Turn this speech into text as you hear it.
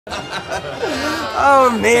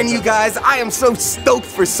Oh man, you guys, I am so stoked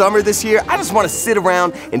for summer this year. I just want to sit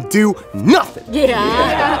around and do nothing.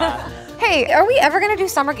 Yeah. Hey, are we ever gonna do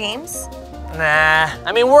summer games? Nah,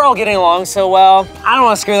 I mean, we're all getting along so well. I don't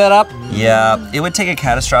want to screw that up. Yeah, it would take a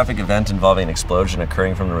catastrophic event involving an explosion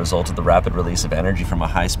occurring from the result of the rapid release of energy from a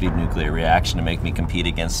high-speed nuclear reaction to make me compete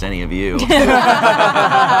against any of you.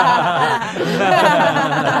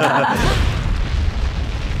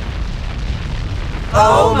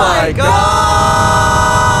 Oh my God!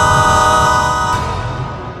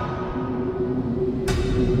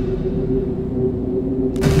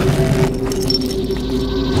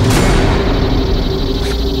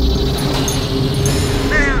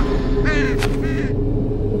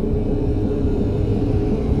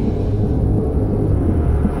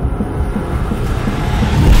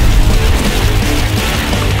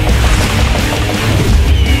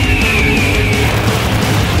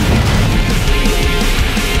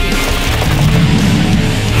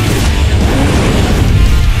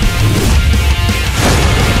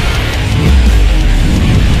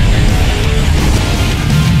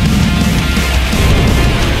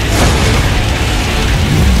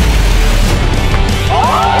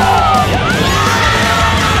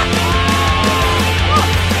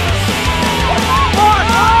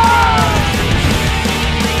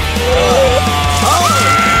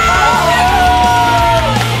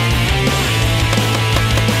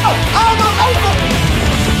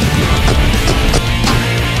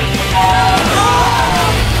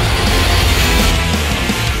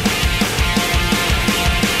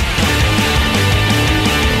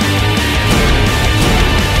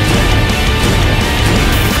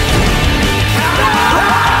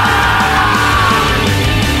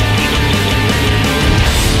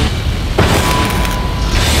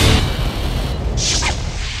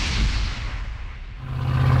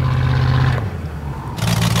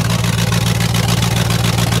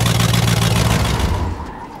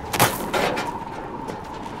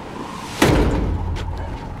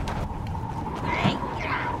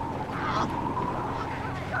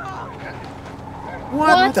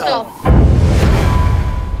 What the?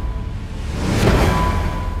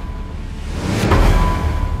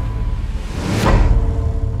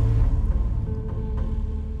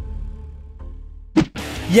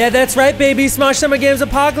 Yeah, that's right, baby. Smosh Summer Games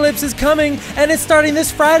Apocalypse is coming, and it's starting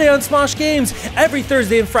this Friday on Smosh Games. Every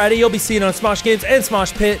Thursday and Friday, you'll be seeing on Smosh Games and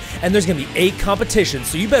Smosh Pit, and there's gonna be 8 competitions,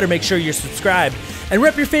 so you better make sure you're subscribed. And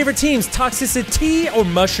rep your favorite teams, Toxicity or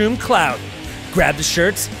Mushroom Clout. Grab the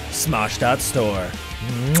shirts, smosh.store.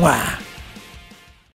 Mwah!